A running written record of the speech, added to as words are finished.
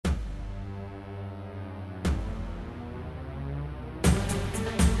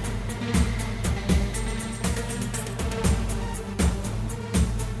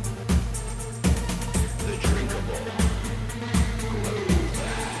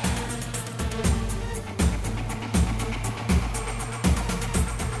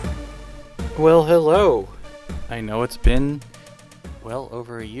Well, hello. I know it's been, well,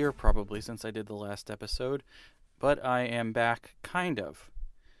 over a year probably since I did the last episode, but I am back, kind of.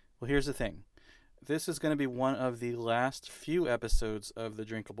 Well, here's the thing. This is going to be one of the last few episodes of The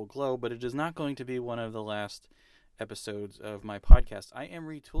Drinkable Globe, but it is not going to be one of the last episodes of my podcast. I am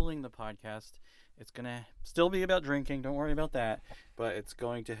retooling the podcast. It's going to still be about drinking, don't worry about that, but it's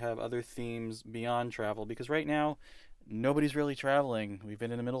going to have other themes beyond travel, because right now, nobody's really traveling. We've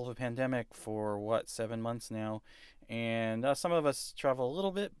been in the middle of a pandemic for, 7 months now, and some of us travel a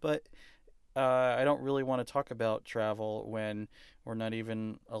little bit, but I don't really want to talk about travel when we're not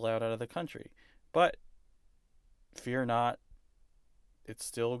even allowed out of the country. But fear not, it's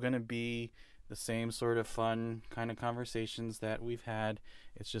still going to be the same sort of fun kind of conversations that we've had.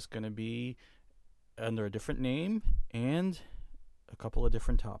 It's just going to be under a different name and a couple of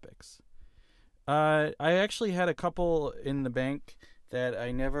different topics. I actually had a couple in the bank that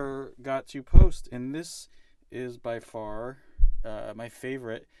I never got to post, and this is by far my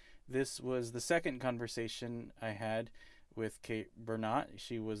favorite. This was the second conversation I had with Kate Bernot.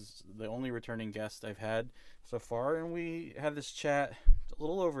 She was the only returning guest I've had so far, and we had this chat a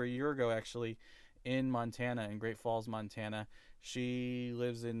little over a year ago, actually, in Montana, in Great Falls, Montana. She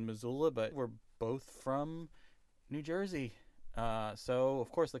lives in Missoula, but we're both from New Jersey. So,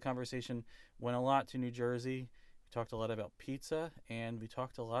 of course, the conversation went a lot to New Jersey. We talked a lot about pizza, and we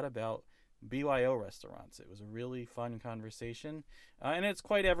talked a lot about BYO restaurants. It was a really fun conversation, and it's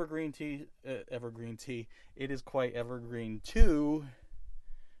quite evergreen tea. It is quite evergreen too.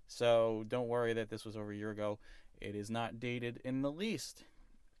 So don't worry that this was over a year ago. It is not dated in the least.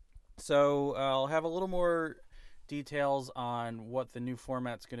 So I'll have a little more details on what the new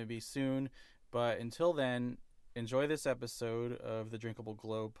format's going to be soon. But until then, enjoy this episode of the Drinkable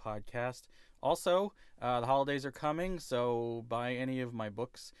Globe podcast. Also, the holidays are coming, so buy any of my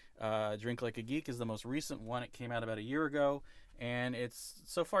books. Drink Like a Geek is the most recent one. It came out about a year ago, and it's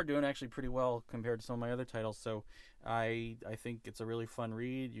so far doing actually pretty well compared to some of my other titles. So I think it's a really fun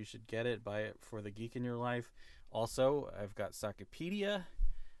read. You should get it. Buy it for the geek in your life. Also, I've got Sakipedia,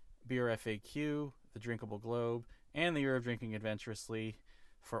 Beer FAQ, the Drinkable Globe, and the Year of Drinking Adventurously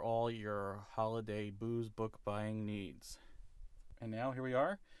for all your holiday booze book buying needs. And now here we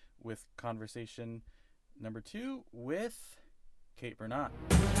are with conversation number 2 with Kate Bernot.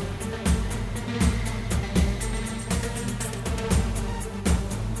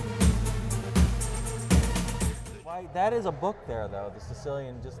 Why, that is a book there, though, the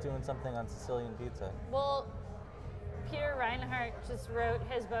Sicilian, just doing something on Sicilian pizza. Well, Peter Reinhardt just wrote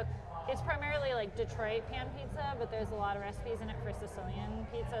his book. It's primarily like Detroit pan pizza, but there's a lot of recipes in it for Sicilian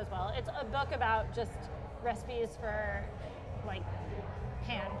pizza as well. It's a book about just recipes for like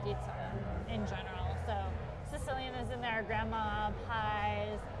pan pizza in general. So Sicilian is in there, grandma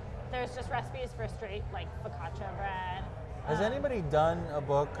pies. There's just recipes for straight like focaccia bread. Has anybody done a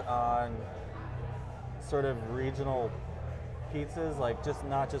book on sort of regional pizzas, like just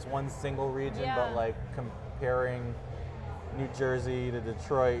not just one single region, but like comparing New Jersey to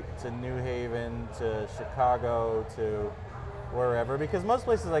Detroit to New Haven to Chicago to wherever? Because most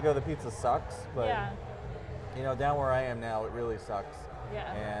places I go, the pizza sucks, but you know, down where I am now, it really sucks.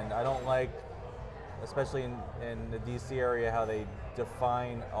 Yeah. And I don't like, especially in the DC area, how they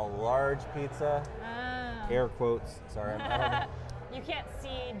define a large pizza. Air quotes. Sorry, I don't You can't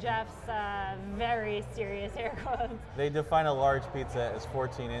see Jeff's very serious air quotes. They define a large pizza as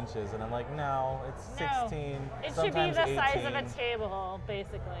 14 inches, and I'm like, no, it's 16, it sometimes should be the 18. size of a table,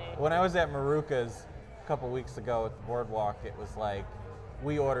 basically. When I was at Maruka's a couple weeks ago at the boardwalk, it was like,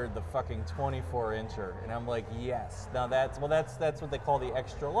 we ordered the fucking 24-incher, and I'm like, yes. Now that's what they call the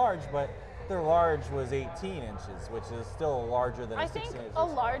extra large, but their large was 18 inches, which is still larger than a 16 inches. I think a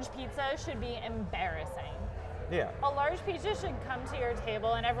large pizza should be embarrassing. Yeah. A large pizza should come to your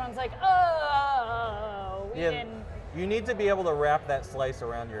table and everyone's like, oh, we didn't. You need to be able to wrap that slice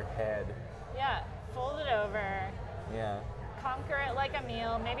around your head. Yeah, fold it over. Yeah. Conquer it like a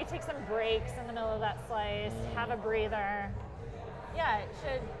meal. Maybe take some breaks in the middle of that slice. Have a breather. Yeah,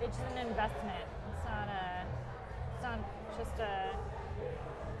 it's an investment. It's not just a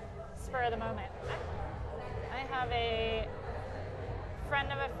spur of the moment. I have a friend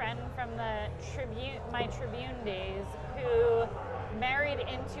of a friend from my Tribune days who married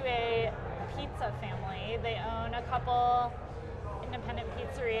into a pizza family. They own a couple independent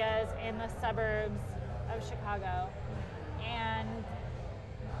pizzerias in the suburbs of Chicago. And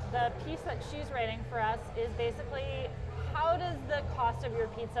the piece that she's writing for us is basically, how does the cost of your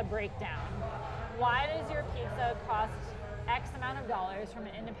pizza break down? Why does your pizza cost X amount of dollars from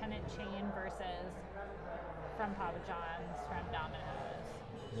an independent chain versus from Papa John's, from Domino's?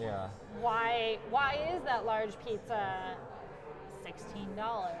 Yeah. Why is that large pizza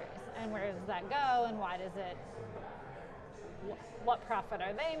 $16? And where does that go? And why does it? What profit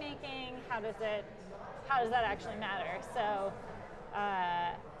are they making? How does that actually matter? So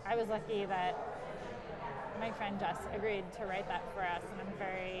I was lucky that my friend Jess agreed to write that for us, and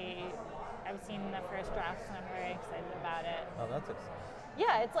I've seen the first drafts and I'm very excited about it. Oh, that's exciting.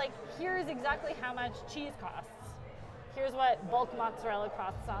 Yeah, it's like, here's exactly how much cheese costs. Here's what bulk mozzarella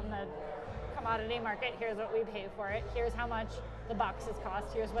costs on the commodity market. Here's what we pay for it. Here's how much the boxes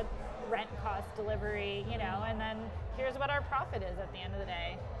cost. Here's what rent costs, delivery, and then here's what our profit is at the end of the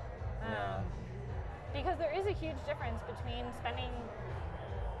day. Because there is a huge difference between spending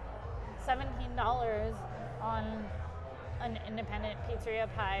 $17 on an independent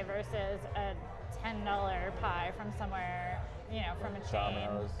pizzeria pie versus a $10 pie from somewhere, from a chain.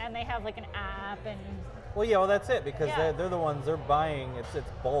 Domino's. And they have like an app and... Well, that's it, because Yeah. they're the ones, they're buying, it's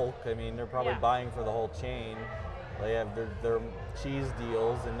bulk. I mean, they're probably Yeah. buying for the whole chain. They have their cheese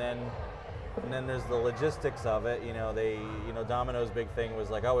deals, and then there's the logistics of it. Domino's big thing was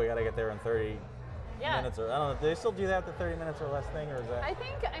like, oh, we got to get there in 30 minutes, or I don't know. Do they still do that, the 30 minutes or less thing, or is that? I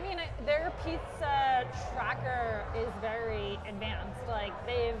think, their pizza tracker is very advanced. Like,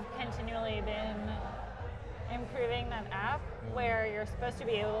 they've continually been improving that app where you're supposed to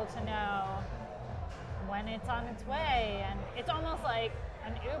be able to know when it's on its way, and it's almost like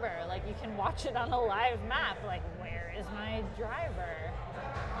an Uber. Like, you can watch it on a live map, like, where is my driver?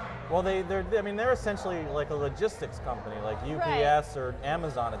 Well, they're essentially like a logistics company, like UPS or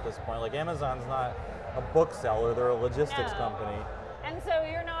Amazon at this point. Like, Amazon's not a bookseller, they're a logistics company. And so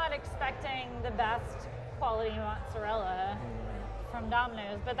you're not expecting the best quality mozzarella from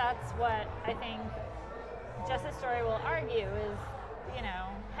Domino's, but that's what I think Jess's story will argue is,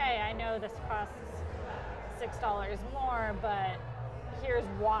 hey, I know this costs $6 more, but here's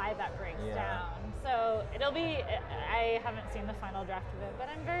why that breaks down. So I haven't seen the final draft of it, but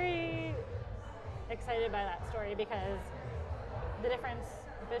I'm very excited by that story because the difference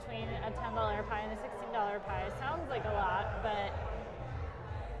between a $10 pie and a $16 pie sounds like a lot, but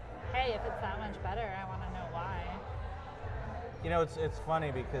hey, if it's that much better, I want to know why. It's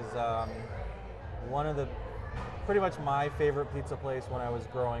funny because one of the pretty much my favorite pizza place when I was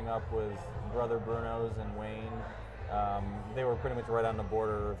growing up was Brother Bruno's in Wayne. They were pretty much right on the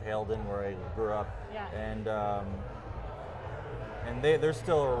border of Haledon, where I grew up. Yeah. And they're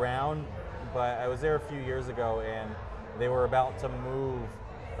still around, but I was there a few years ago, and they were about to move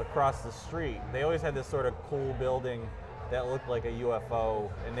across the street. They always had this sort of cool building that looked like a UFO,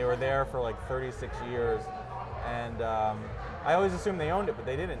 and they were there for like 36 years. And I always assumed they owned it, but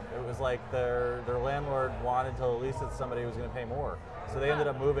they didn't. It was like their landlord wanted to lease it to somebody who was going to pay more. So they ended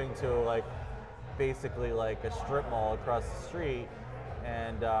up moving to basically like a strip mall across the street,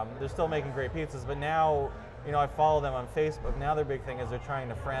 and they're still making great pizzas. But now, I follow them on Facebook. Now their big thing is they're trying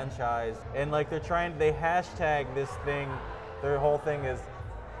to franchise, and they hashtag this thing. Their whole thing is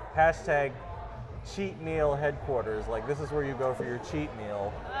hashtag cheat meal headquarters. Like, this is where you go for your cheat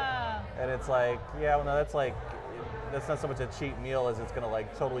meal. And it's like, that's not so much a cheat meal as it's gonna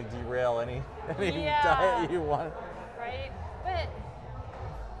totally derail any diet you want. Right, but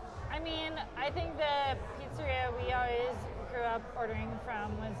I think the pizzeria we always grew up ordering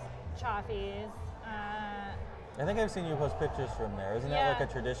from was Chaffee's. I think I've seen you post pictures from there. Isn't that like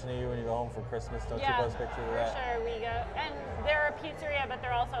a tradition of you when you go home for Christmas? Don't you post pictures of that? Yeah, for sure. We go, and they're a pizzeria, but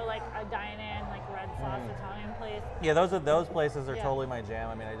they're also like a dine-in, like red sauce Italian place. Yeah, those places are totally my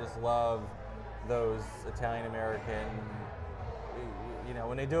jam. I just love those Italian American.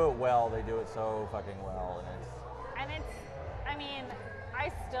 When they do it well, they do it so fucking well, and it's. I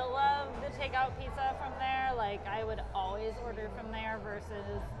still love the takeout pizza from there. Like, I would always order from there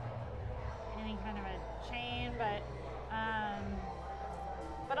versus any kind of a chain, but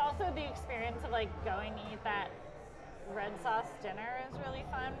also the experience of going to eat that red sauce dinner is really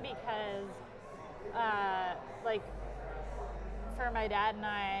fun because for my dad and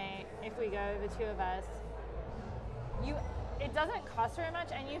I, if we go, the two of us, it doesn't cost very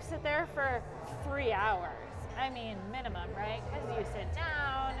much, and you sit there for 3 hours. Minimum, right? Because you sit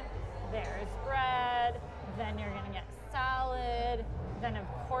down, there's bread, then you're gonna get salad, then of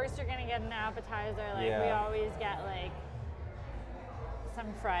course you're gonna get an appetizer. We always get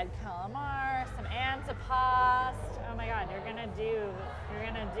some fried calamar, some antipasto. Oh my god, you're gonna do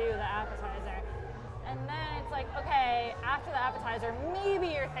the appetizer. And then it's like, okay, after the appetizer, maybe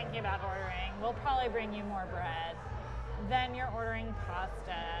you're thinking about ordering. We'll probably bring you more bread. Then you're ordering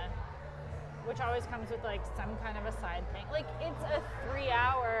pasta, which always comes with some kind of a side thing. It's a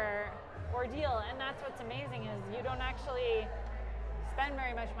 3-hour ordeal, and that's what's amazing is you don't actually spend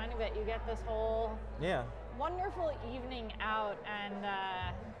very much money, but you get this whole Yeah. wonderful evening out. And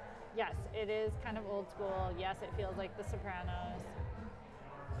yes, it is kind of old school. Yes, it feels like The Sopranos.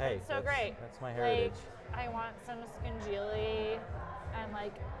 Hey, It's so that's, great. That's my heritage. Like, I want some Scungili and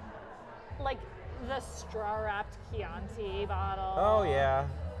like the straw wrapped Chianti bottle. Oh yeah.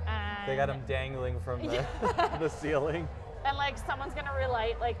 And They got them dangling from the, the ceiling. And like someone's gonna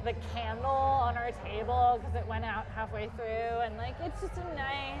relight like the candle on our table because it went out halfway through, and like it's just a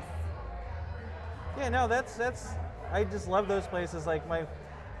nice. Yeah, no, that's. I just love those places. Like my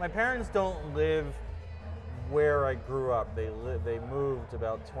parents don't live where I grew up. They moved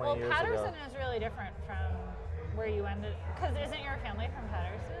about 20 years Patterson ago. is really different from where you ended, because isn't your family from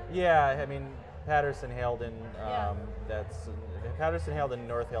Patterson? Yeah, I mean Patterson hailed in Yeah. Patterson hailed in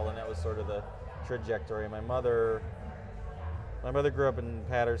North Hill, and that was sort of the trajectory. My mother grew up in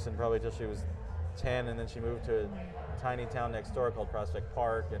Patterson probably till she was 10, and then she moved to a tiny town next door called Prospect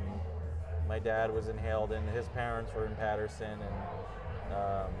Park, and my dad was in Haledon. His parents were in Patterson,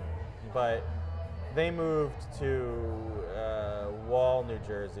 and but they moved to Wall, New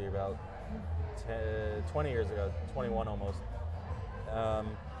Jersey about 20 years ago, 21 almost.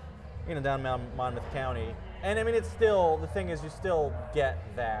 Down Monmouth County. And I mean, it's still, the thing is, you still get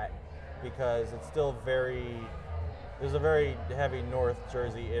that because it's still there's a very heavy North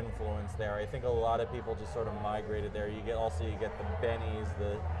Jersey influence there. I think a lot of people just sort of migrated there. You get the Bennies,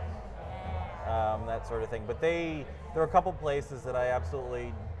 that sort of thing. But there are a couple places that I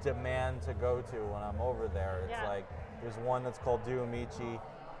absolutely demand to go to when I'm over there. It's like, there's one that's called Duomici.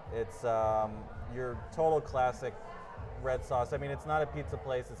 It's your total classic red sauce. I mean, it's not a pizza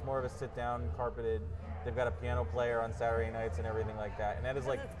place. It's more of a sit-down, carpeted. They've got a piano player on Saturday nights and everything like that. And that is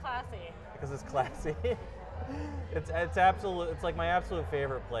like, it's classy. because it's classy. it's absolute. It's like my absolute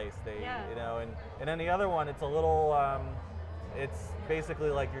favorite place. And then the other one, it's a little. It's basically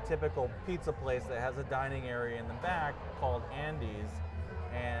like your typical pizza place that has a dining area in the back called Andy's,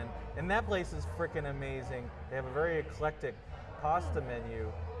 and that place is freaking amazing. They have a very eclectic pasta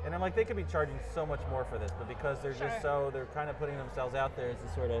menu. And I'm like, they could be charging so much more for this, but because they're just they're kind of putting themselves out there as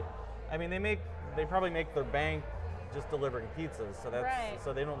a sort of, I mean, they probably make their bank just delivering pizzas, so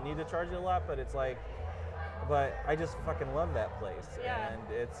so they don't need to charge you a lot, but it's like, but I just fucking love that place. Yeah. And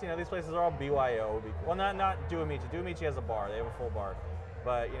it's, these places are all BYOB. Well, not Duomici. Duomici has a bar. They have a full bar.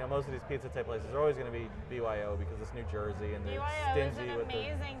 But, most of these pizza type places are always going to be BYO because it's New Jersey and they're BYO stingy is an with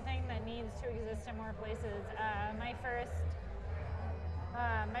amazing thing that needs to exist in more places. My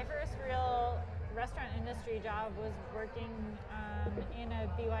first real restaurant industry job was working in a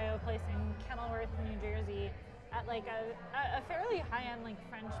BYO place in Kenilworth, New Jersey, at like a fairly high-end like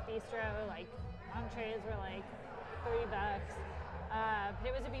French bistro. Like entrees were like $30, but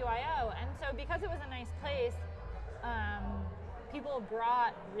it was a BYO, and so because it was a nice place, people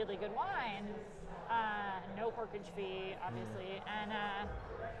brought really good wine, no corkage fee, obviously, and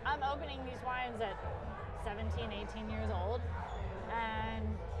I'm opening these wines at 17, 18 years old. And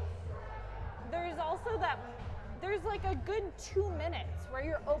there's also there's like a good 2 minutes where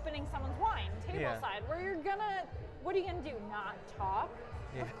you're opening someone's wine tableside, where what are you gonna do? Not talk?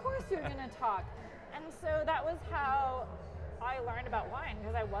 Yeah. Of course you're gonna talk. And so that was how I learned about wine,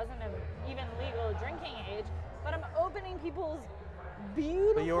 because I wasn't of even legal drinking age, but I'm opening people's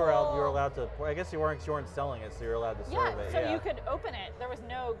beautiful. But you were allowed to. I guess you weren't selling it, so you were allowed to serve it. So you could open it. There was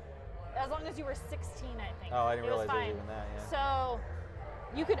no, as long as you were 16, I think. Oh, I didn't realize it was there was even that. Yeah. So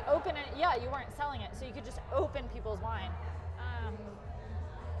you could open it. Yeah, you weren't selling it, so you could just open people's wine.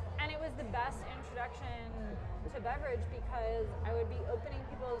 And it was the best introduction to beverage, because I would be opening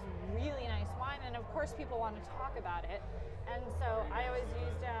people's really nice wine, and of course people want to talk about it. And so I always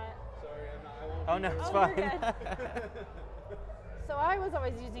used Sorry, I won't. Oh no, it's fine. fine. So I was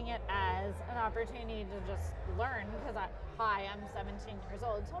always using it as an opportunity to just learn, because I'm 17 years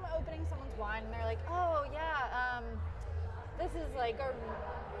old. So I'm opening someone's wine and they're like, oh yeah, this is like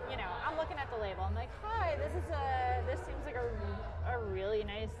I'm looking at the label. I'm like, hi, this seems like a really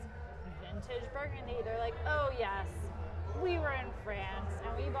nice vintage Burgundy. They're like, oh yes, we were in France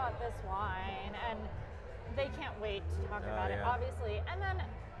and we bought this wine, and they can't wait to talk about it, obviously. And then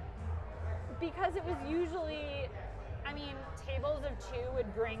because it was usually, tables of two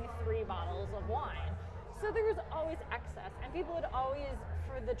would bring 3 bottles of wine. So there was always excess, and people would always,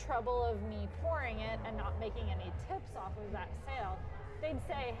 for the trouble of me pouring it and not making any tips off of that sale, they'd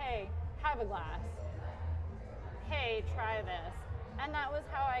say, hey, have a glass. Hey, try this. And that was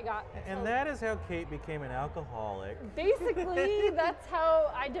how I got. And that is how Kate became an alcoholic. Basically, that's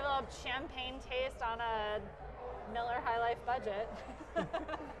how I developed champagne taste on a Miller High Life budget.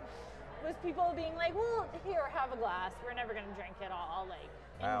 was people being like, well, here, have a glass. We're never going to drink it all. Like,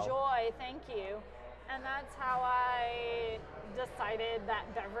 Wow. enjoy, thank you. And that's how I decided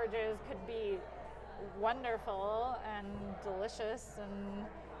that beverages could be wonderful and delicious and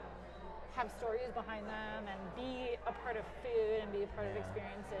have stories behind them and be a part of food and be a part of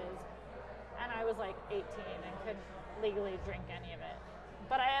experiences. And I was like 18 and couldn't legally drink any of it.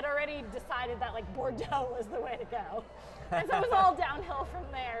 But I had already decided that like Bordeaux was the way to go. And so it was all downhill from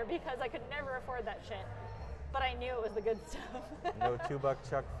there because I could never afford that shit. But I knew it was the good stuff. No $2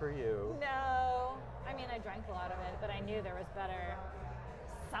 chuck for you. No. I mean, I drank a lot of it, but I knew there was better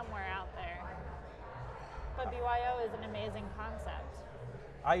somewhere out there. But BYO is an amazing concept.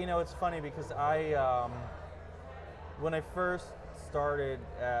 It's funny because when I first started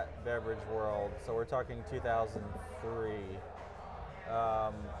at Beverage World, so we're talking 2003,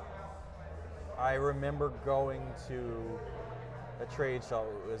 I remember going to a trade show.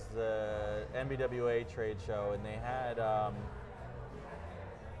 It was the NBWA trade show, and they had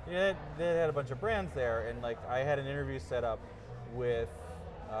they had a bunch of brands there, and like I had an interview set up with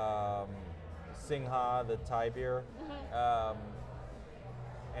Singha, the Thai beer,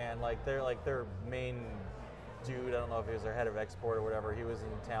 and like their main dude, I don't know if he was their head of export or whatever, he was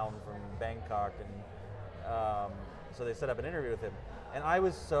in town from Bangkok, and so they set up an interview with him. And I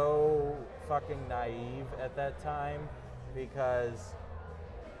was so fucking naive at that time because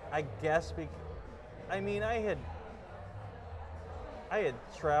I guess I had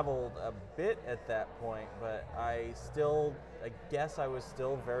traveled a bit at that point, but I guess I was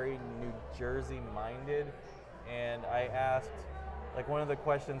still very New Jersey minded. And I asked, like one of the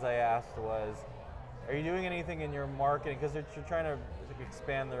questions I asked was, are you doing anything in your marketing? Because they're trying to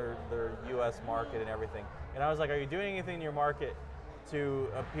expand their US market and everything. And I was like, are you doing anything in your market to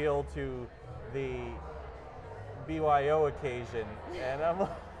appeal to the BYO occasion? And I'm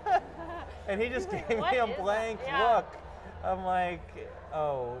and he just gave me a blank look. I'm like,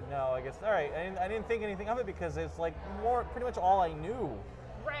 oh no, I guess, all right. I didn't think anything of it because it's like pretty much all I knew.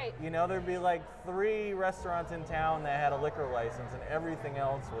 Right. You know, there'd be like 3 restaurants in town that had a liquor license and everything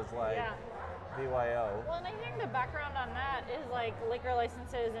else was like BYO. Well, and I think the background on that is like liquor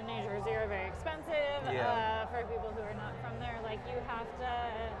licenses in New Jersey are very expensive for people who are not from there. Like you have to,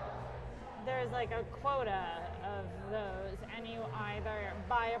 there's like a quota of those, and you either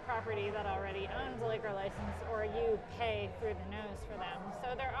buy a property that already owns a liquor license or you pay through the nose for them.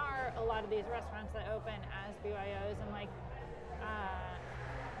 So there are a lot of these restaurants that open as BYOs, and like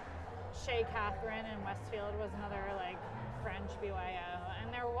Chez Catherine in Westfield was another like French BYO,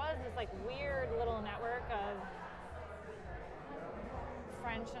 and there was this like weird little network of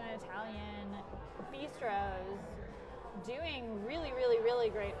French and Italian bistros doing really, really, really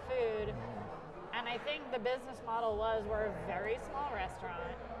great food. And I think the business model was, we're a very small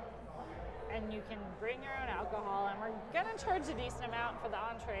restaurant and you can bring your own alcohol, and we're gonna charge a decent amount for the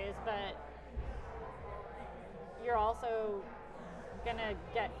entrees, but you're also gonna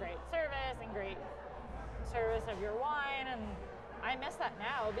get great service and great service of your wine. And I miss that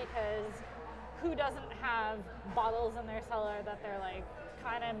now because who doesn't have bottles in their cellar that they're like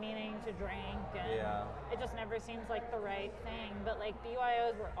kind of meaning to drink, and it just never seems like the right thing. But like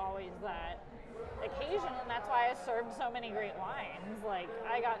BYOs were always that occasion, and that's why I served so many great wines. Like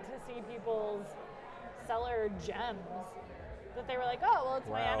I got to see people's cellar gems that they were like, oh well, it's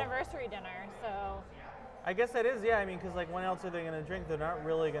my anniversary dinner, so I guess that is, I mean, because like when else are they going to drink? They're not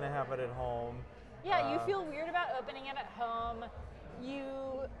really going to have it at home. Yeah, you feel weird about opening it at home.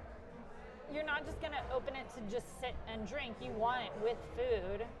 You're not just going to open it to just sit and drink. You want it with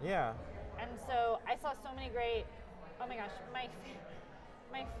food. Yeah. And so I saw so many great, oh my gosh,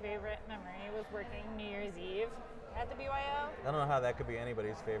 my favorite memory was working New Year's Eve at the BYO. I don't know how that could be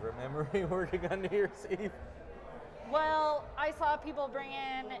anybody's favorite memory, working on New Year's Eve. Well, I saw people bring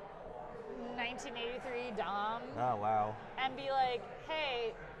in 1983 Dom. Oh, wow. And be like,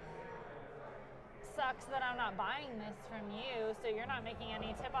 hey, sucks that I'm not buying this from you, so you're not making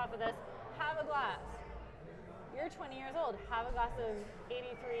any tip off of this. Have a glass. You're 20 years old. Have a glass of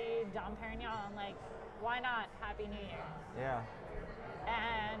 83 Dom Perignon. Like, why not? Happy New Year. Yeah.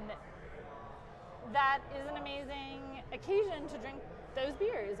 And that is an amazing occasion to drink those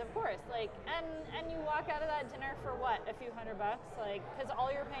beers, of course. Like, and you walk out of that dinner for what, a few $100? Like, because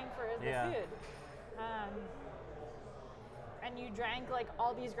all you're paying for is the food. And you drank like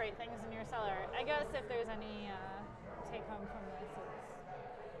all these great things in your cellar. I guess if there's any take home from this,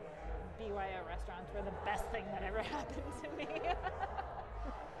 it's BYO restaurants were the best thing that ever happened to me.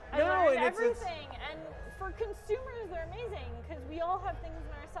 I learned everything, and for consumers, they're amazing because we all have things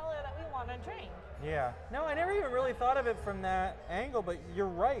in our cellar that we want to drink. Yeah. No, I never even really thought of it from that angle, but you're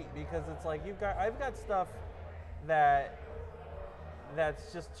right, because it's like I've got stuff that's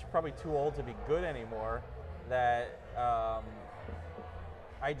just probably too old to be good anymore, that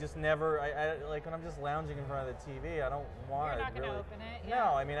I just never, I like when I'm just lounging in front of the TV, I don't want to You're not going to really open it.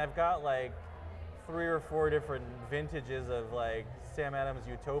 No, I mean, I've got like 3 or 4 different vintages of like Sam Adams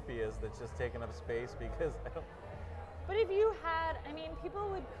Utopias that's just taking up space because I don't. But if you had, I mean, people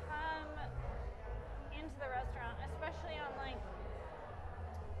would come into the restaurant, especially on like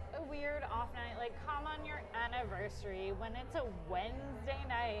a weird off night, like come on your anniversary when it's a Wednesday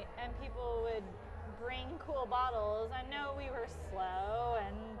night and people would bring cool bottles. I know we were slow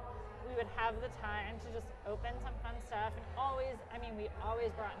and we would have the time to just open some fun stuff, and always, I mean, we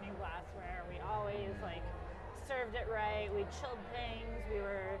always brought new glassware. We always like served it right. We chilled things. We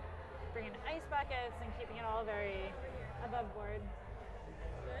were bringing ice buckets and keeping it all very above board.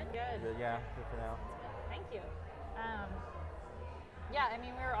 Good. Yeah, good for now. Thank you. Yeah, I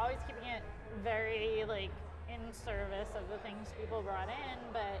mean, we were always keeping it very like in service of the things people brought in,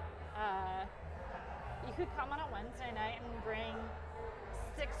 but you could come on a Wednesday night and bring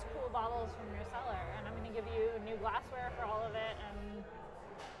 6 cool bottles from your cellar, and I'm going to give you new glassware for all of it and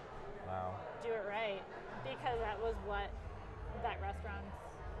Wow. do it right, because that was what that restaurant's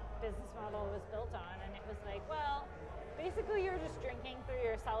business model was built on. And it was like, well, basically you're just drinking through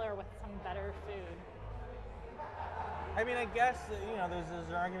your cellar with some better food. I mean, I guess there's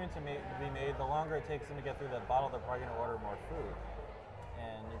an argument to be made. The longer it takes them to get through that bottle, they're probably going to order more food,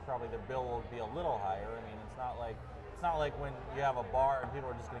 and probably the bill will be a little higher. I mean, it's not like when you have a bar and people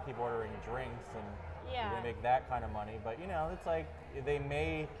are just going to keep ordering drinks and you're going to make that kind of money. But it's like they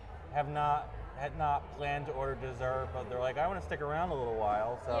may had not planned to order dessert, but they're like, I want to stick around a little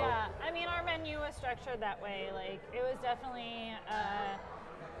while. So yeah, I mean, our menu was structured that way. Like, it was definitely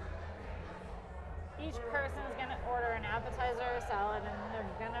each person is going to order an appetizer or salad, and they're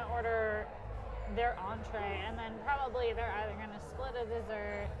going to order their entree, and then probably they're either going to split a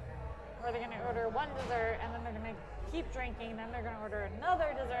dessert, or they're going to order one dessert, and then they're going to keep drinking, then they're going to order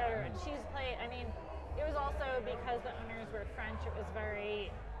another dessert or a cheese plate. I mean, it was also because the owners were French, it was very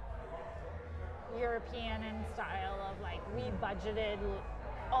European in style of like, we budgeted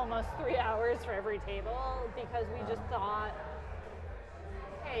almost 3 hours for every table because we just thought,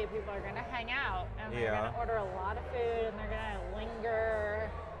 hey, people are going to hang out and they're going to order a lot of food and they're going to linger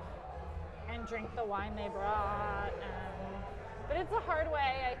and drink the wine they brought. But it's a hard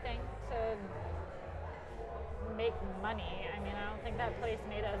way, I think, to make money. I mean, I don't think that place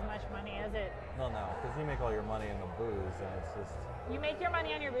made as much money as it... No, because you make all your money in the booze, and it's just... You make your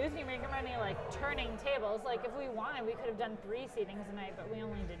money on your booze, and you make your money, like, turning tables. Like, if we wanted, we could have done 3 seatings a night, but we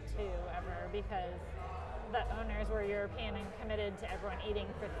only did 2 ever because the owners were European and committed to everyone eating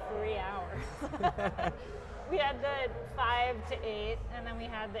for 3 hours. We had the 5 to 8, and then we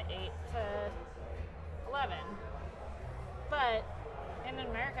had the 8 to 11. But in an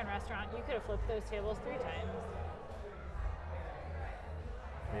American restaurant, you could have flipped those tables 3 times.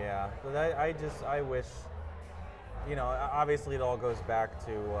 Yeah, but I wish, obviously it all goes back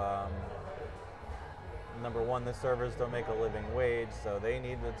to, number one, the servers don't make a living wage, so they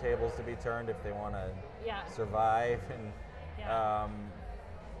need the tables to be turned if they want to survive. And,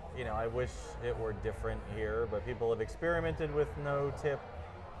 I wish it were different here, but people have experimented with no tip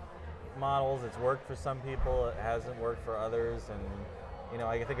models. It's worked for some people, it hasn't worked for others, and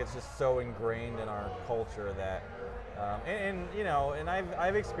I think it's just so ingrained in our culture that, and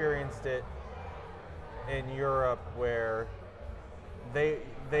I've experienced it in Europe where they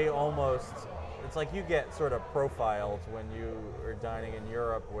almost, it's like you get sort of profiled when you are dining in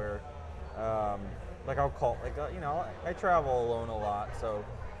Europe where, I travel alone a lot, so,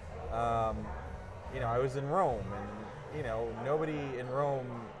 I was in Rome, and, nobody in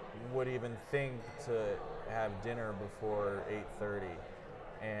Rome would even think to have dinner before 8:30,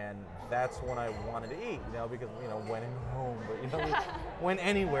 and that's when I wanted to eat, because when in Rome, but when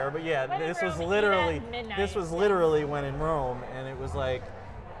anywhere. But yeah, this was literally when in Rome, and it was like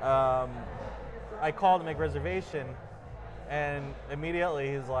I called to make reservation, and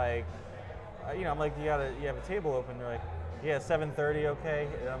immediately he's like, I'm like, you have a table open? They're like, yeah, 7:30, okay?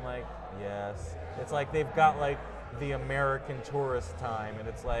 And I'm like, yes. It's like they've got like the American tourist time, and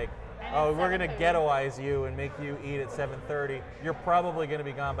it's like, oh, we're gonna ghettoize you and make you eat at 7:30. You're probably gonna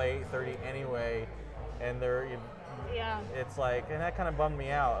be gone by 8:30 anyway, and it's like, and that kind of bummed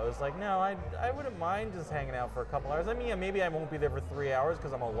me out. I was like, no, I wouldn't mind just hanging out for a couple hours. I mean, maybe I won't be there for 3 hours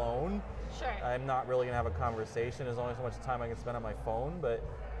because I'm alone. Sure. I'm not really gonna have a conversation. There's only so much time I can spend on my phone, but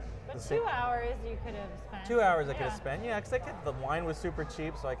But the 2 hours you could have spent. 2 hours I could have spent, yeah, because the wine was super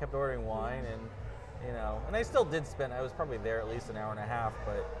cheap, so I kept ordering wine, and and I still did spend. I was probably there at least an hour and a half,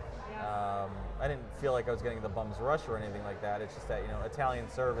 but I didn't feel like I was getting the bum's rush or anything like that. It's just that Italian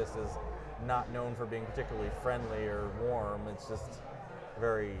service is not known for being particularly friendly or warm. It's just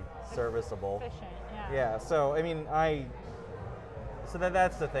very serviceable. Efficient, yeah. Yeah. So I mean, So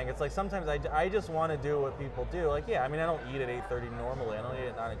that's the thing. It's like sometimes I just want to do what people do. Like, yeah, I mean, I don't eat at 8:30 normally. I don't eat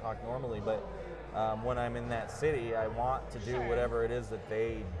at 9 o'clock normally. But when I'm in that city, I want to do whatever it is that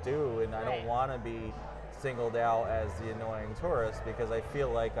they do, and I don't want to be singled out as the annoying tourist, because I feel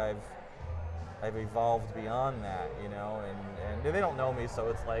like I've evolved beyond that, and they don't know me, so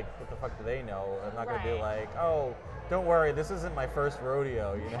it's like, what the fuck do they know? I'm not going to be like, oh, don't worry, this isn't my first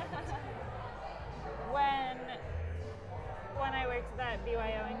rodeo, When I worked at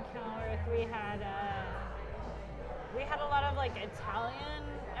BYO in Kenilworth, we had a lot of like Italian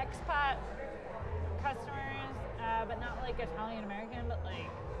expat customers, but not like Italian American, but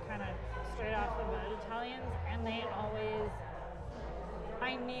like kind of straight off the boat Italians, and they always,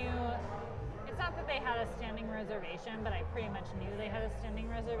 I knew, it's not that they had a standing reservation, but I pretty much knew they had a standing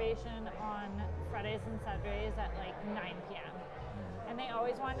reservation on Fridays and Saturdays at like 9 p.m. And they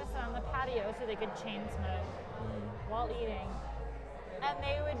always wanted to sit on the patio so they could chain smoke while eating. And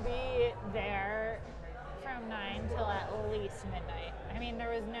they would be there from 9 till at least midnight. I mean, it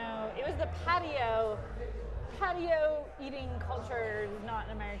was the patio eating culture is not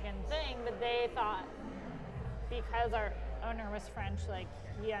an American thing, but they thought because our owner was French, like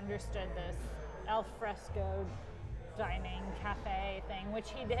he understood this al fresco dining cafe thing,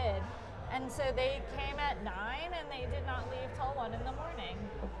 which he did. And so they came at 9 and they did not leave till 1 in the morning.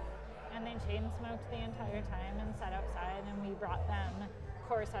 And they chain smoked the entire time and sat outside, and we brought them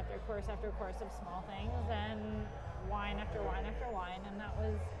course after course after course of small things and wine after wine after wine, and that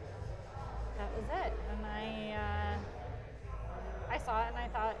was it. And I saw it and I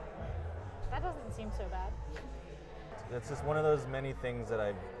thought, that doesn't seem so bad. It's just one of those many things that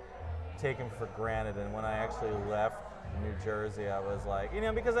I've taken for granted, and when I actually left New Jersey, I was like,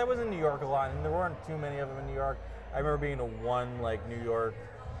 because I was in New York a lot, and there weren't too many of them in New York. I remember being to one like New York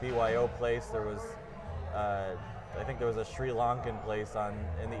BYO place. There was, I think there was a Sri Lankan place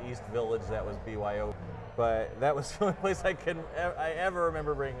in the East Village that was BYO, but that was the only place I ever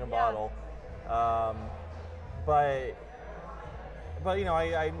remember bringing a bottle. But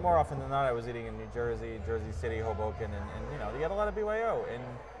I more often than not I was eating in New Jersey, Jersey City, Hoboken, and you had a lot of BYO. And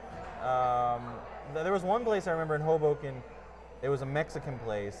there was one place I remember in Hoboken. It was a Mexican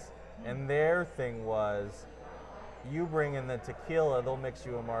place, and their thing was, you bring in the tequila, they'll mix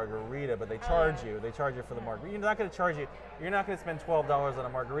you a margarita, but they charge you. They charge you for the margarita. You're not going to charge you. You're not going to spend $12 on a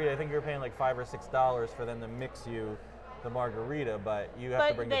margarita. I think you're paying like $5 or $6 for them to mix you the margarita, but you have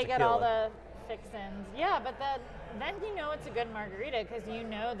to bring the tequila. But they get all the fix-ins. Yeah, but then you know it's a good margarita because you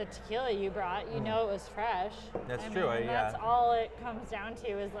know the tequila you brought. You know it was fresh. That's true. That's all it comes down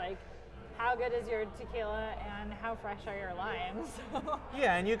to is like, how good is your tequila and how fresh are your limes?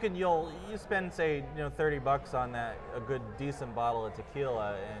 Yeah, and you spend say $30 on a good decent bottle of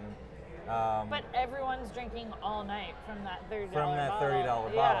tequila, and but everyone's drinking all night from that $30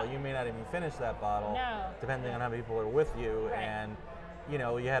 bottle. Yeah. You may not even finish that bottle, depending on how many people are with you, and you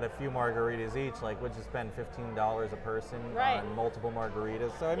had a few margaritas each. Like, would you spend $15 a person on multiple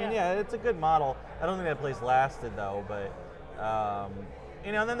margaritas? So I mean, it's a good model. I don't think that place lasted though, but.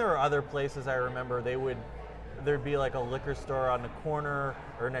 And then there were other places I remember there'd be like a liquor store on the corner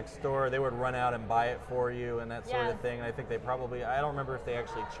or next door. They would run out and buy it for you and that sort of thing. And I think I don't remember if they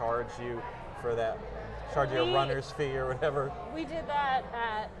actually charged you for that, you a runner's fee or whatever. We did that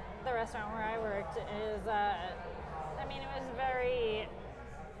at the restaurant where I worked. It was very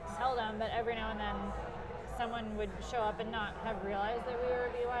seldom, but every now and then someone would show up and not have realized that we were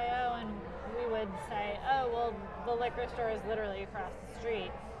BYO, and we would say, oh, well, the liquor store is literally across the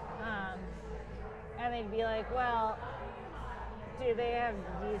street. And they'd be like, well, do they have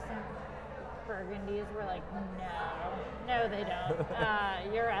decent burgundies? We're like, no, they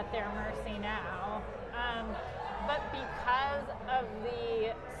don't. You're at their mercy now. But because of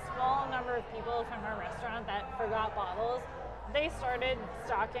the small number of people from our restaurant that forgot bottles, they started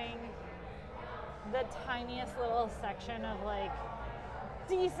stocking the tiniest little section of like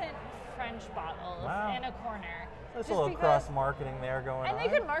decent French bottles in a corner. There's a little cross-marketing there going on. And they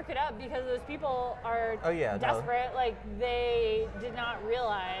could mark it up because those people are desperate. Like, they did not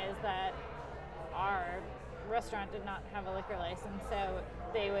realize that our restaurant did not have a liquor license, so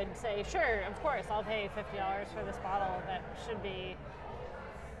they would say, sure, of course, I'll pay $50 for this bottle that should be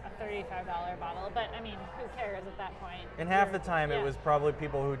 $35 bottle. But I mean, who cares at that point? And half the time yeah. it was probably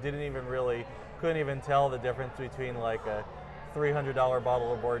people who couldn't even tell the difference between like a $300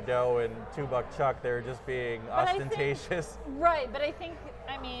 bottle of Bordeaux and $2 Chuck. They were just being ostentatious. Right, but I think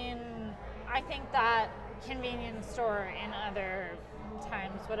that convenience store in other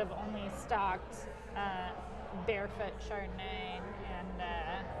times would have only stocked Barefoot Chardonnay and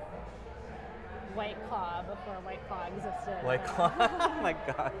White Claw before White Claw existed. White Claw? Oh my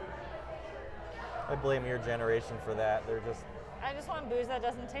God. I blame your generation for that. I just want booze that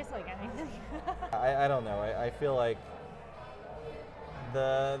doesn't taste like anything. I don't know. I feel like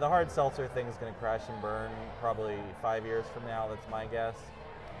the hard seltzer thing is going to crash and burn probably 5 years from now. That's my guess.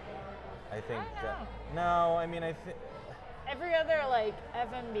 I think no, I mean, I think every other like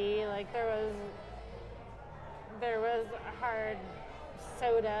F&B, like there was hard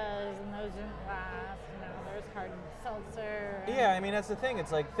sodas and those didn't last. You know, there's hard seltzer. Yeah, I mean, that's the thing.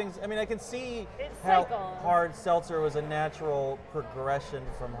 It's like things. I mean, I can see how hard seltzer was a natural progression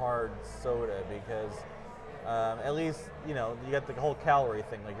from hard soda because at least, you know, you got the whole calorie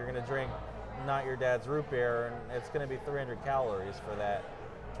thing. Like, you're going to drink not your dad's root beer, and it's going to be 300 calories for that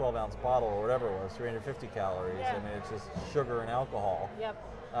 12-ounce bottle or whatever it was, 350 calories. Yeah. I mean, it's just sugar and alcohol. Yep.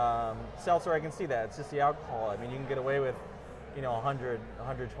 Seltzer, I can see that. It's just the alcohol. I mean, you can get away with, you know,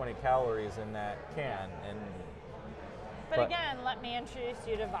 120 calories in that can. But again, let me introduce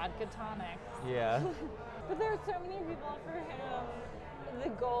you to vodka tonics. Yeah. But there are so many people for whom the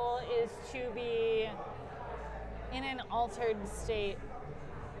goal is to be in an altered state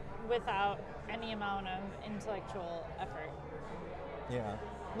without any amount of intellectual effort. Yeah.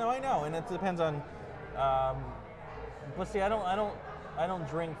 No, I know, and it depends on. But see, I don't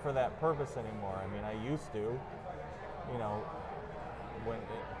drink for that purpose anymore. I mean, I used to, you know, when in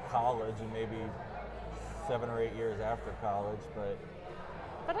college and maybe 7 or 8 years after college,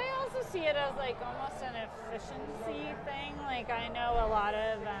 But I also see it as like almost an efficiency thing. Like, I know a lot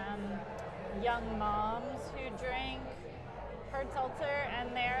of young moms who drink hard seltzer,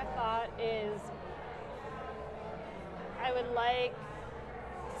 and their thought is, I would like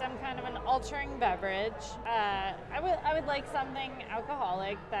some kind of an altering beverage. I would like something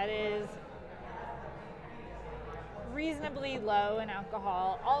alcoholic that is reasonably low in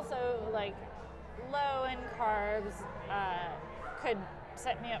alcohol, also like low in carbs, could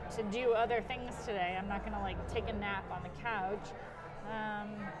set me up to do other things today. I'm not gonna like take a nap on the couch.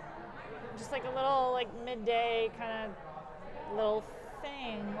 Just like a little like midday kind of little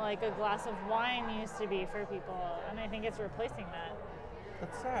thing, like a glass of wine used to be for people, and I think it's replacing that.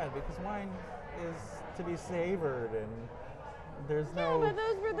 that's sad because wine is to be savored, and there's no. Yeah, but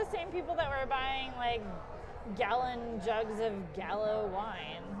those were the same people that were buying like gallon jugs of Gallo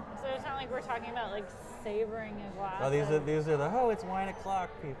wine. So it's not like we're talking about like savoring a glass. Oh, these are the it's wine o'clock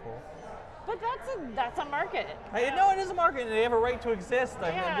people. But that's a market. I know it is a market, and they have a right to exist.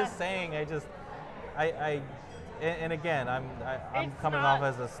 I'm Yeah. just saying. And again, I'm It's coming not- off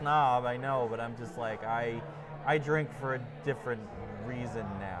as a snob. I know, but I'm just like I drink for a different reason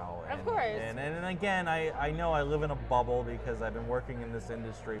now. Of course. And again, I know I live in a bubble because I've been working in this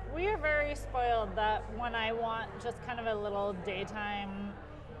industry. We are very spoiled that when I want just kind of a little daytime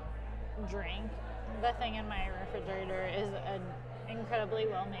drink, the thing in my refrigerator is an incredibly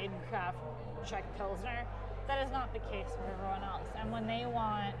well-made craft Czech Pilsner. That is not the case for everyone else. And when they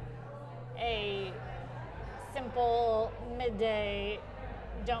want a simple midday,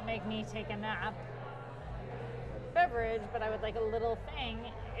 don't make me take a nap beverage, but I would like a little thing,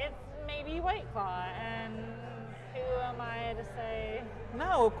 it's maybe White Claw. And who am I to say?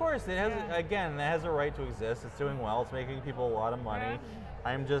 No, of course it has. Yeah. Again, it has a right to exist. It's doing well. It's making people a lot of money.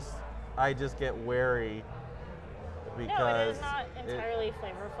 Yeah. I just get wary because No, it is not entirely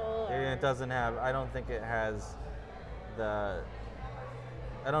flavorful. it doesn't have. I don't think it has the.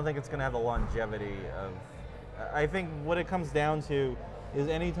 I don't think it's going to have the longevity of. I think what it comes down to is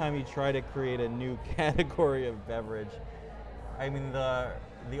anytime you try to create a new category of beverage, I mean the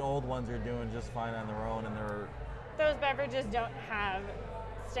old ones are doing just fine on their own, and Those beverages don't have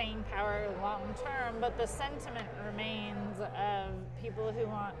staying power long term, but the sentiment remains of people who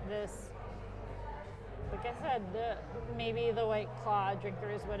want this. Like I said, maybe the White Claw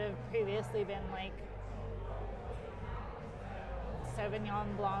drinkers would have previously been like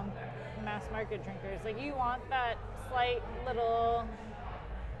Sauvignon Blanc mass market drinkers. Like, you want that slight little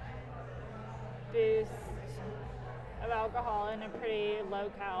boost of alcohol in a pretty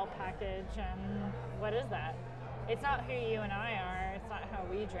low-cal package, and what is that? It's not who you and I are, it's not how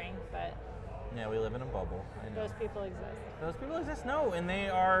we drink, but Yeah, we live in a bubble. I know. Those people exist. Those people exist? No, and they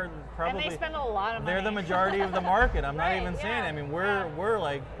are probably... And they spend a lot of money. They're the majority of the market. I'm Right, not even saying. yeah, I mean, we're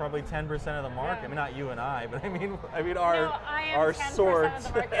like probably 10% of the market. Yeah. I mean, not you and I, but I mean No, our I am our 10% sort. of the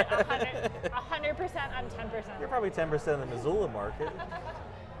market. 100%, I'm 10%. You're probably 10% of the Missoula market.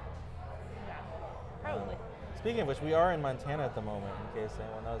 Yeah, probably. Speaking of which, we are in Montana at the moment. In case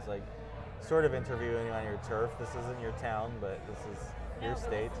anyone knows, like, sort of interviewing you on your turf. This isn't your town, but this is your No, but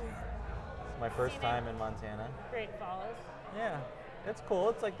state. this is It's my first scenic. time in Montana. Great Falls. Yeah, it's cool.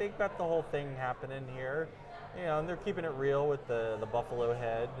 It's like they've got the whole thing happening here. You know, and they're keeping it real with the buffalo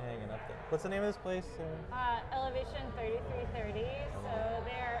head hanging up there. What's the name of this place? Elevation 3330. So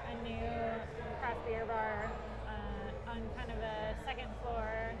they're a new craft beer bar on kind of a second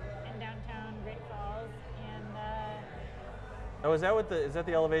floor in downtown Great Falls. And Oh, is that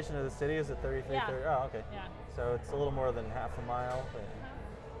the elevation of the city? Is it 3330? Yeah. Oh, okay. yeah. So it's a little more than half a mile. But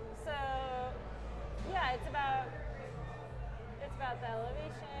So yeah, it's about the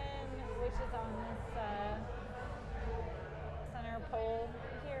elevation, which is on this center pole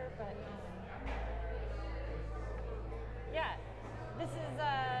here, but yeah, this is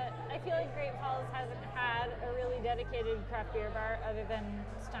I feel like Great Falls hasn't had a really dedicated craft beer bar other than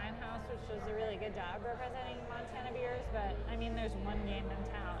Steinhaus, which does a really good job representing Montana beers, but I mean there's one game in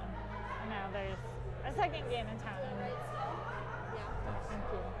town, and now there's a second game in town, and it's thank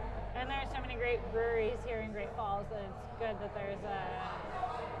you. And there are so many great breweries here in Great Falls that it's good that there's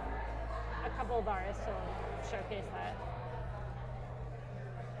a couple of bars to showcase that.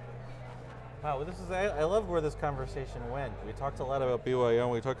 wow, well, I love where this conversation went. We talked a lot about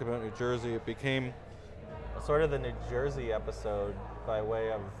BYOB. We talked about New Jersey. It became sort of the New Jersey episode by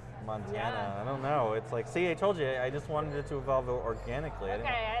way of Montana. Yeah. I don't know. It's like, see, I told you, I just wanted it to evolve organically. I didn't-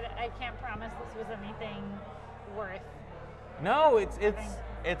 Okay, I can't promise this was anything worth. No,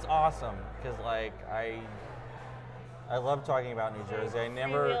 it's awesome because like I love talking about New Jersey.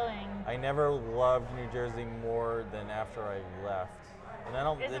 Freewheeling. I never loved New Jersey more than after I left. And I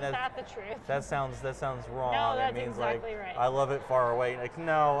don't. Isn't and that the truth? That sounds wrong. No, that's it means exactly like right. I love it far away. Like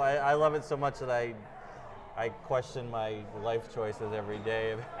no, I love it so much that I question my life choices every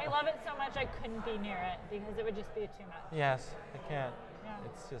day. I love it so much I couldn't be near it because it would just be too much. Yes, I can't. Yeah.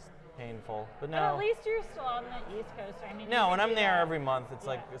 It's just painful. But no. But at least you're still on the East Coast. I mean, you No, can and I'm do there that. every month. It's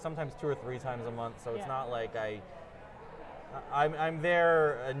Yeah. like sometimes 2 or 3 times a month, so it's Yeah. not like I'm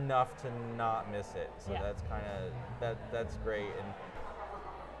there enough to not miss it. So Yeah. that's kind of that's great.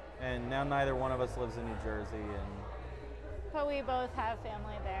 And now neither one of us lives in New Jersey, and But we both have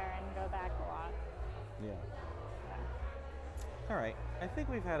family there and go back a lot. yeah. All right, I think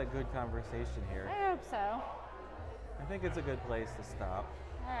we've had a good conversation here. I hope so. All I think it's a good place to stop.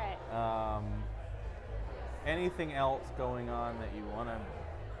 right. Anything else going on that you want to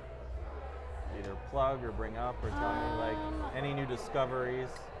either plug or bring up or tell me, like any new discoveries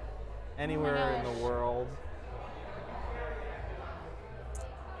anywhere in gosh. the world?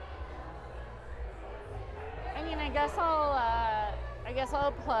 I mean, I guess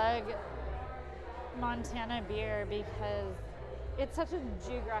I'll plug Montana beer because it's such a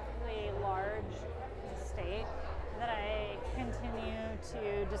geographically large state that I continue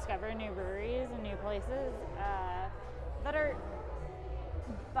to discover new breweries and new places that are,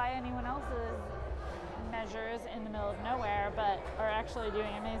 by anyone else's measures, in the middle of nowhere, but are actually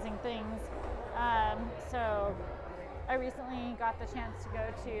doing amazing things. So I recently got the chance to go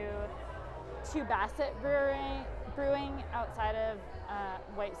to Bassett Brewing outside of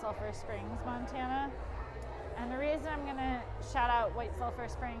White Sulphur Springs, Montana. And the reason I'm going to shout out White Sulphur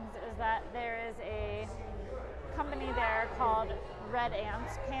Springs is that there is a company there called Red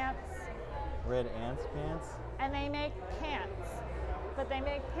Ants Pants. Red Ants Pants? And they make pants, but they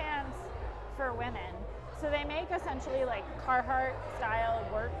make pants for women. So they make essentially like Carhartt style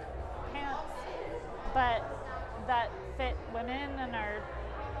work pants, but that fit women and are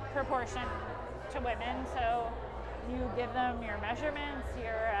proportioned to women. So you give them your measurements,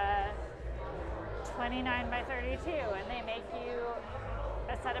 your 29 by 32, and they make you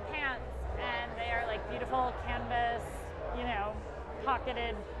a set of pants, and they are like beautiful canvas,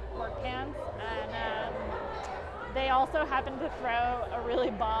 pocketed work pants. And they also happen to throw a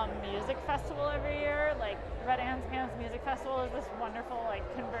really bomb music festival every year. Like Red Ants Pants Music Festival is this wonderful like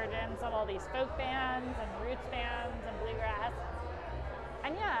convergence of all these folk bands and roots bands and bluegrass.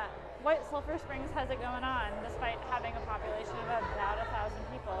 And yeah, White Sulphur Springs has it going on despite having a population of about 1,000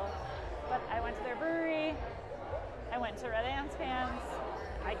 people. But I went to their brewery, I went to Red Ants Pants,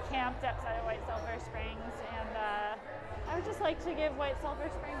 I camped outside of White Sulphur Springs, and I would just like to give White Sulphur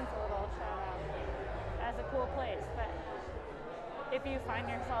Springs a little shout out as a cool place. But if you find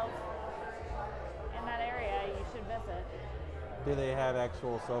yourself in that area, you should visit. Do they have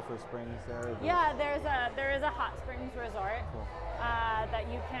actual sulfur springs there? Yeah, there is a hot springs resort that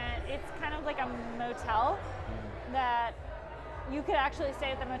you can. It's kind of like a motel that you could actually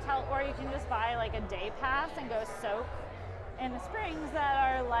stay at the motel, or you can just buy like a day pass and go soak in the springs that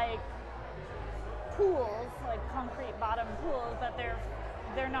are like pools, like concrete bottom pools, but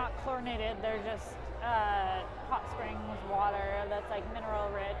they're not chlorinated. They're just hot springs water that's like mineral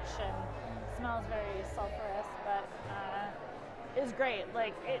rich and smells very sulfurous, but is great.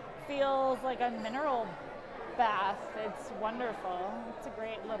 Like it feels like a mineral bath. It's wonderful. It's a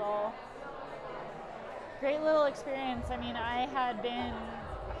great little experience. I mean, I had been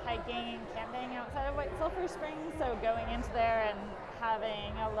hiking and camping outside of White Sulphur Springs, so going into there and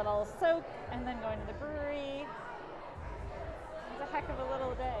having a little soak and then going to the brewery, it was a heck of a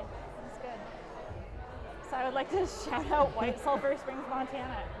little day. It was good. So I would like to shout out White Sulphur Springs,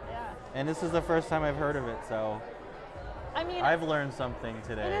 Montana. Yeah. And this is the first time I've heard of it, so I mean, I've learned something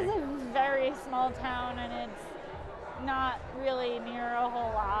today. it is a very small town and it's not really near a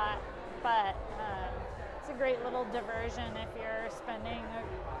whole lot, but it's a great little diversion if you're spending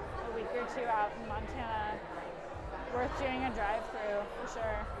a week or two out in Montana. Worth doing a drive-through for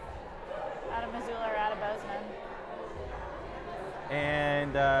sure, out of Missoula or out of Bozeman.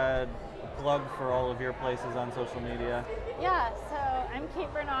 And plug for all of your places on social media. Yeah, so I'm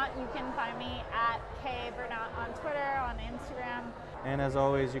Kate Bernot. You can find me at Kate Bernot on Twitter, on Instagram. And as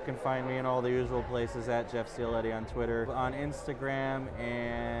always, you can find me in all the usual places at Jeff Stiletti on Twitter, on Instagram,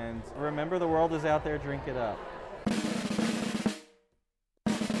 and remember, the world is out there, drink it up.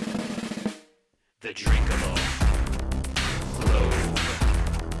 The Drink of